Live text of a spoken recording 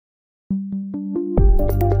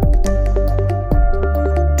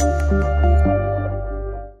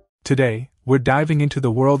Today, we're diving into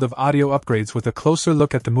the world of audio upgrades with a closer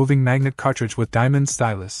look at the moving magnet cartridge with diamond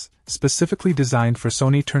stylus, specifically designed for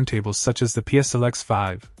Sony turntables such as the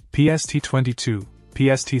PSLX5, PST22,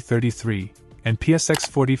 PST33, and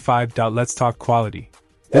PSX45. Let's talk quality.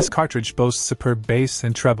 This cartridge boasts superb bass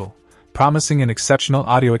and treble, promising an exceptional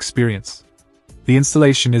audio experience. The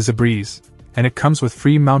installation is a breeze, and it comes with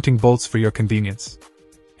free mounting bolts for your convenience.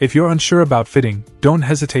 If you're unsure about fitting, don't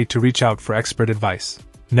hesitate to reach out for expert advice.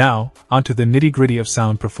 Now, onto the nitty-gritty of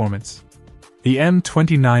sound performance. The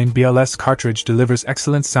M29BLS cartridge delivers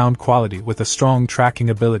excellent sound quality with a strong tracking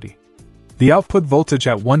ability. The output voltage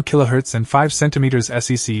at 1 kHz and 5 cm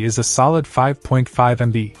SEC is a solid 5.5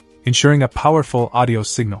 mB, ensuring a powerful audio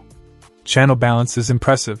signal. Channel balance is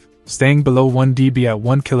impressive, staying below 1 dB at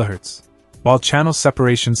 1 kHz, while channel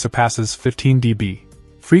separation surpasses 15 dB.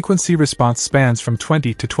 Frequency response spans from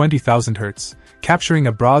 20 to 20,000 Hz, capturing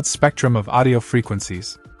a broad spectrum of audio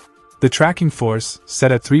frequencies. The tracking force,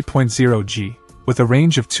 set at 3.0 G, with a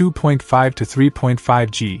range of 2.5 to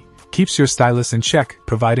 3.5 G, keeps your stylus in check,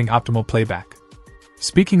 providing optimal playback.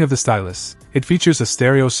 Speaking of the stylus, it features a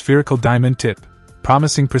stereo spherical diamond tip,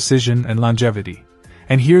 promising precision and longevity.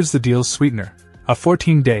 And here's the deal's sweetener: a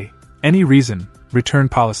 14-day, any reason, return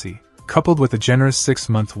policy, coupled with a generous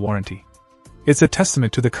 6-month warranty. It's a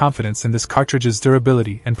testament to the confidence in this cartridge's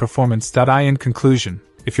durability and performance. In conclusion,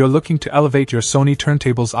 if you're looking to elevate your Sony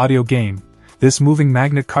Turntable's audio game, this moving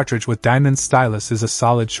magnet cartridge with diamond stylus is a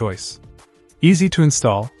solid choice. Easy to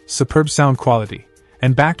install, superb sound quality,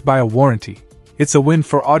 and backed by a warranty, it's a win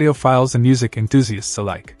for audiophiles and music enthusiasts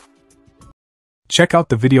alike. Check out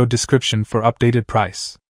the video description for updated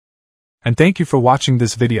price. And thank you for watching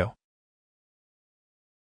this video.